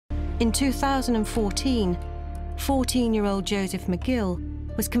In 2014, 14-year-old Joseph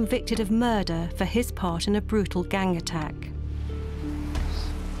McGill was convicted of murder for his part in a brutal gang attack.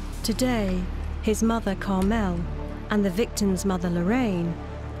 Today, his mother, Carmel, and the victim's mother, Lorraine,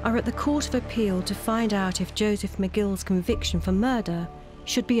 are at the Court of Appeal to find out if Joseph McGill's conviction for murder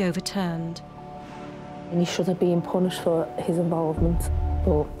should be overturned. He should have been punished for his involvement,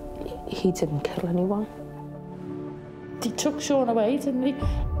 but he didn't kill anyone. He took Sean away, didn't he?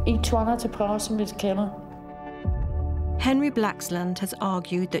 Each one had a person with killer. Henry Blaxland has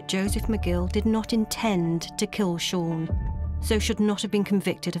argued that Joseph McGill did not intend to kill Sean, so should not have been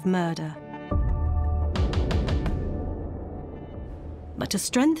convicted of murder. But to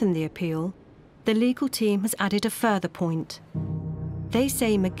strengthen the appeal, the legal team has added a further point. They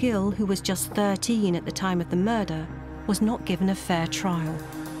say McGill, who was just 13 at the time of the murder, was not given a fair trial.